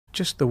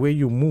just the way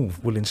you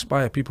move will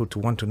inspire people to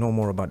want to know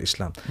more about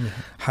Islam.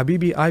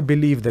 Habibi, I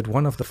believe that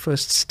one of the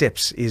first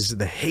steps is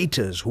the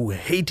haters who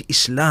hate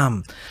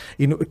Islam.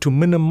 To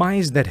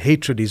minimize that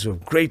hatred is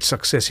of great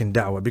success in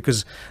da'wah,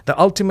 because the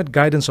ultimate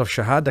guidance of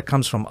shahada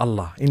comes from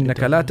Allah.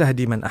 Innaka la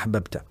tahdi man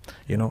ahbabta.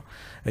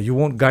 You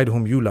won't guide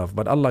whom you love,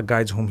 but Allah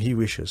guides whom He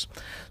wishes.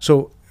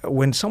 So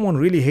when someone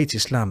really hates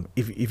Islam,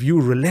 if you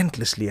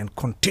relentlessly and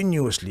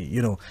continuously,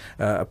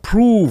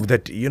 prove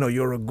that,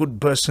 you're a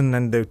good person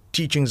and the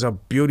teachings are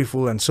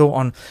beautiful and so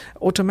on,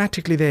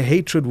 automatically their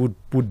hatred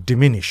would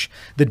diminish.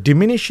 The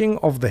diminishing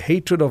of the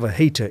hatred of a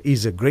hater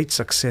is a great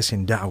success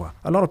in da'wah.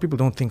 A lot of people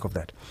don't think of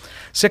that.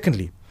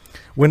 Secondly,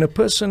 when a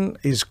person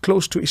is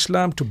close to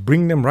Islam, to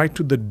bring them right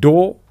to the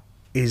door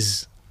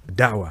is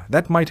da'wah.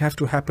 That might have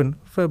to happen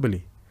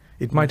verbally.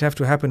 It might have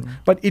to happen,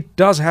 but it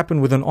does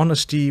happen with an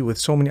honesty, with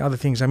so many other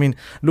things. I mean,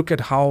 look at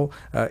how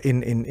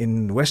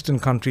in Western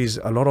countries,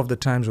 a lot of the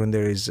times when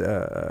there is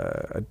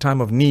a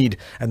time of need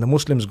and the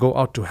Muslims go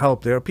out to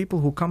help, there are people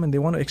who come and they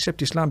want to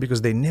accept Islam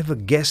because they never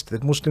guessed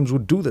that Muslims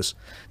would do this.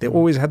 They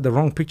always had the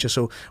wrong picture.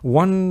 So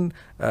one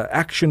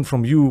action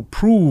from you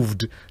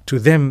proved to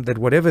them that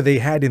whatever they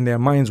had in their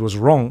minds was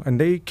wrong, and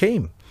they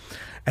came.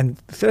 And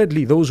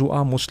thirdly, those who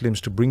are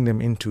Muslims, to bring them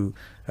into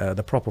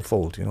the proper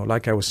fold.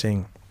 Like I was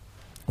saying,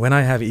 when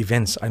I have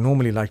events, I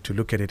normally like to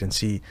look at it and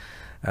see,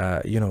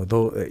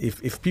 though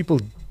if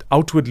people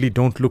outwardly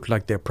don't look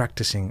like they're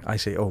practicing, I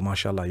say, oh,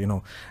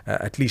 mashallah,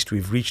 at least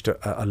we've reached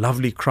a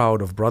lovely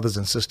crowd of brothers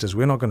and sisters.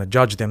 We're not going to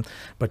judge them,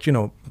 but,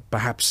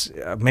 perhaps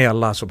may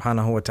Allah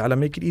subhanahu wa ta'ala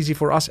make it easy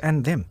for us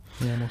and them.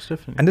 Yeah, most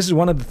definitely. And this is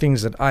one of the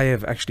things that I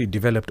have actually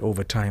developed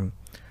over time.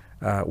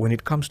 When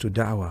it comes to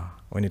da'wah,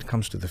 when it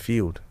comes to the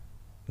field,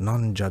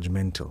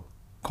 non-judgmental.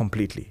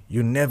 Completely.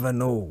 You never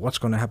know what's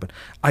going to happen.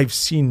 I've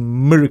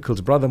seen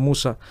miracles. Brother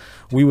Musa,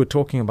 we were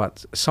talking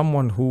about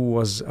someone who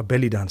was a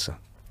belly dancer.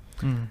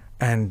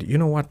 And you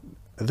know what?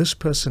 This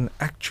person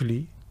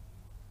actually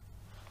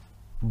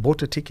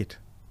bought a ticket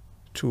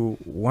to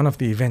one of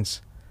the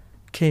events,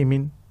 came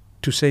in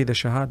to say the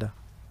Shahada.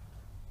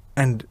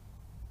 And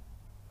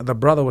the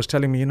brother was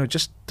telling me,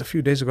 just a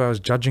few days ago I was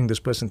judging this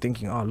person,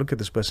 thinking, oh, look at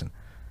this person.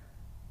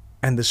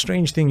 And the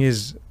strange thing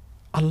is,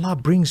 Allah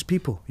brings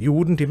people you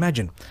wouldn't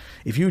imagine.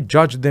 If you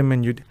judge them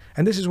and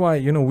this is why,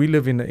 we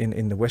live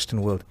in the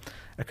Western world.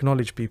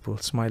 Acknowledge people,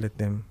 smile at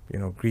them,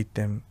 greet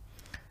them,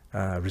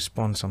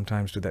 respond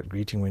sometimes to that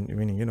greeting.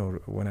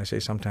 When I say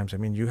sometimes, I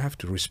mean you have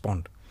to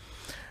respond.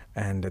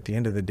 And at the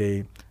end of the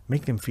day,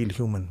 make them feel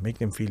human, make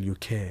them feel you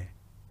care.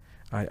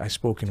 I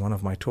spoke in one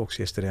of my talks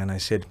yesterday and I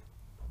said,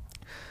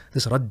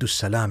 this Raddu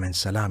Salam and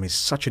Salam is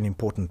such an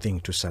important thing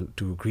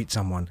to greet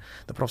someone.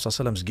 The Prophet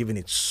ﷺ has given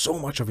it so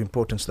much of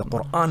importance. The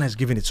Quran has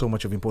given it so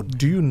much of importance.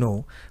 Do you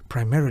know,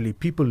 primarily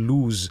people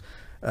lose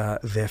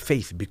their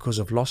faith because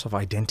of loss of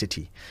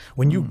identity.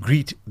 When you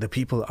greet the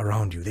people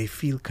around you, they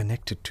feel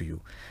connected to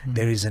you.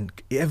 There is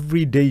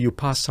every day you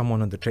pass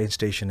someone on the train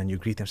station and you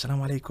greet them, Salaam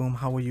alaikum,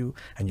 how are you?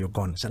 And you're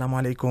gone. Salaam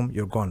alaikum,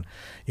 you're gone.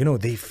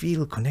 They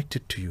feel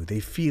connected to you. They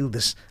feel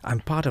this,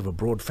 I'm part of a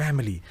broad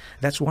family.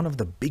 That's one of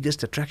the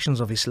biggest attractions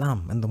of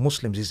Islam and the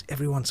Muslims, is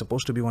everyone's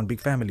supposed to be one big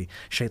family.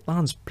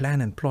 Shaitan's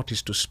plan and plot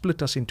is to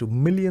split us into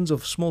millions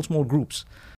of small groups.